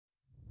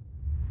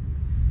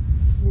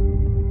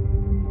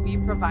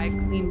provide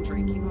clean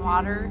drinking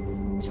water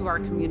to our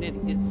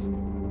communities.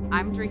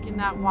 I'm drinking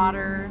that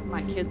water,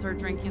 my kids are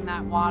drinking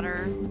that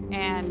water,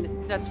 and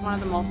that's one of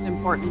the most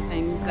important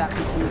things that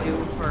we can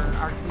do for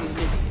our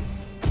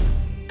communities.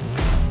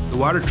 The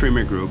Water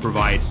Treatment Group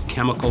provides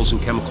chemicals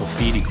and chemical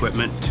feed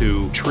equipment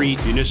to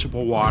treat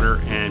municipal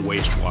water and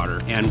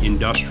wastewater and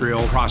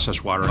industrial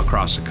process water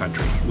across the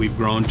country. We've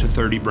grown to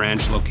 30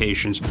 branch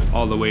locations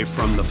all the way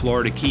from the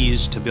Florida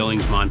Keys to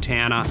Billings,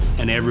 Montana,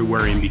 and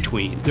everywhere in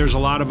between. There's a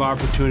lot of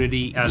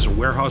opportunity as a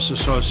warehouse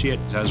associate,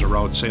 as a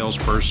route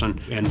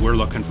salesperson, and we're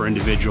looking for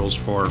individuals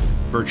for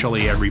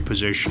virtually every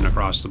position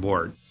across the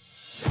board.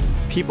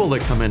 People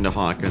that come into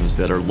Hawkins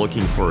that are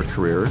looking for a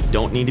career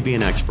don't need to be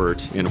an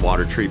expert in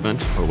water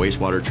treatment or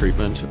wastewater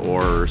treatment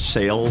or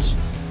sales.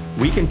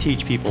 We can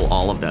teach people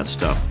all of that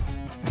stuff.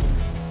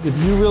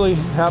 If you really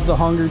have the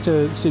hunger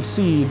to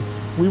succeed,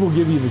 we will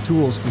give you the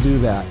tools to do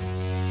that.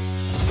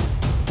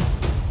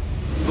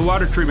 The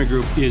Water Treatment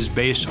Group is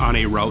based on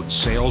a route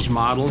sales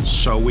model,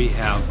 so we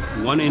have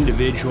one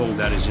individual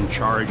that is in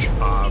charge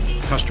of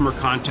customer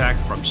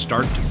contact from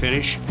start to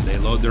finish. They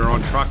load their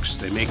own trucks,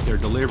 they make their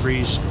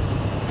deliveries.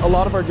 A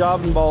lot of our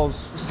job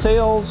involves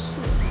sales,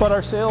 but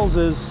our sales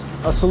is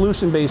a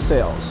solution-based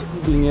sales.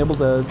 Being able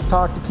to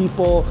talk to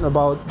people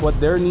about what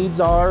their needs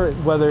are,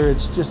 whether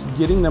it's just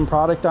getting them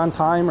product on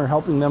time or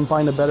helping them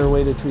find a better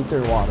way to treat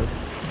their water.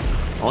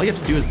 All you have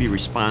to do is be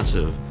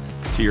responsive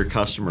to your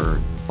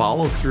customer,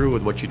 follow through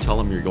with what you tell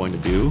them you're going to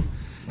do,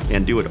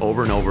 and do it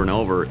over and over and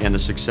over, and the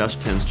success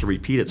tends to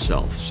repeat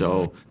itself.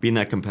 So being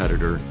that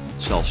competitor,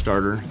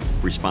 self-starter,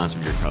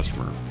 responsive to your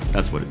customer,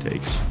 that's what it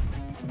takes.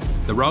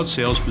 The route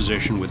sales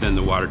position within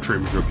the Water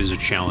Treatment Group is a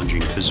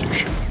challenging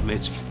position.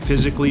 It's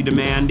physically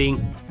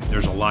demanding.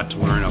 There's a lot to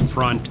learn up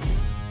front.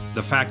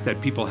 The fact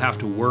that people have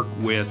to work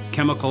with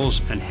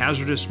chemicals and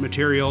hazardous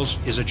materials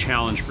is a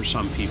challenge for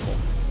some people.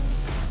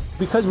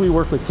 Because we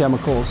work with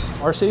chemicals,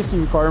 our safety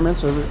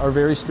requirements are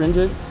very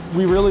stringent.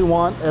 We really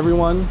want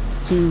everyone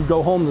to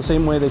go home the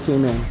same way they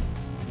came in.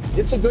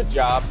 It's a good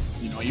job.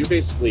 You know, you're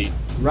basically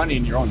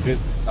running your own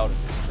business out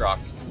of this truck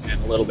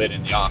and a little bit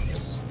in the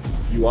office.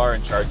 You are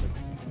in charge of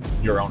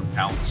your own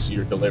accounts,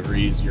 your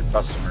deliveries, your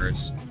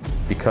customers.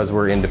 Because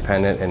we're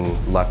independent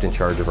and left in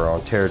charge of our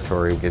own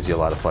territory, it gives you a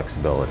lot of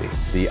flexibility.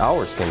 The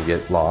hours can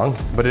get long,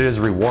 but it is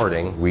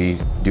rewarding. We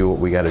do what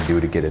we got to do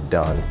to get it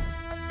done.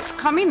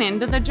 Coming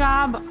into the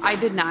job, I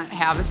did not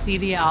have a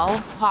CDL.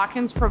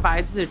 Hawkins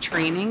provides the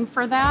training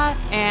for that,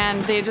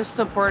 and they just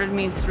supported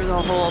me through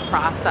the whole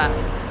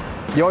process.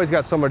 You always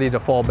got somebody to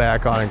fall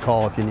back on and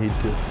call if you need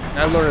to.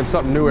 I'm learning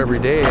something new every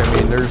day. I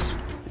mean, there's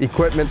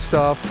equipment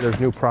stuff, there's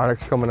new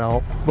products coming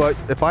out. But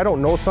if I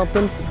don't know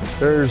something,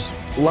 there's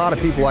a lot of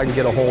people I can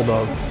get a hold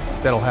of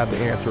that'll have the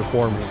answer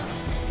for me.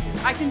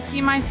 I can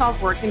see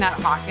myself working at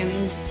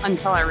Hawkins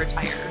until I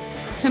retire.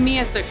 To me,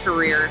 it's a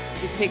career.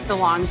 It takes a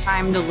long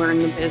time to learn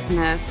the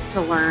business,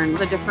 to learn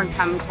the different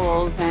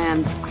chemicals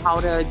and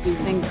how to do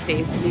things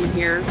safely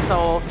here.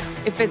 So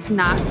if it's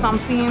not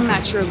something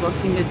that you're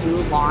looking to do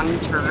long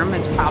term,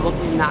 it's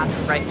probably not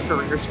the right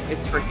career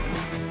choice for you.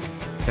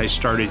 I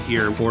started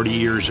here 40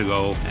 years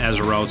ago as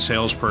a route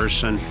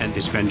salesperson, and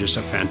it's been just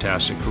a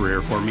fantastic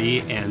career for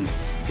me, and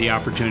the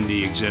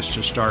opportunity exists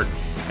to start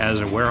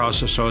as a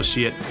warehouse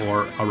associate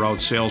or a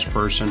route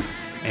salesperson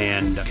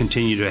and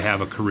continue to have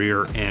a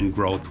career and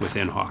growth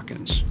within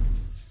Hawkins.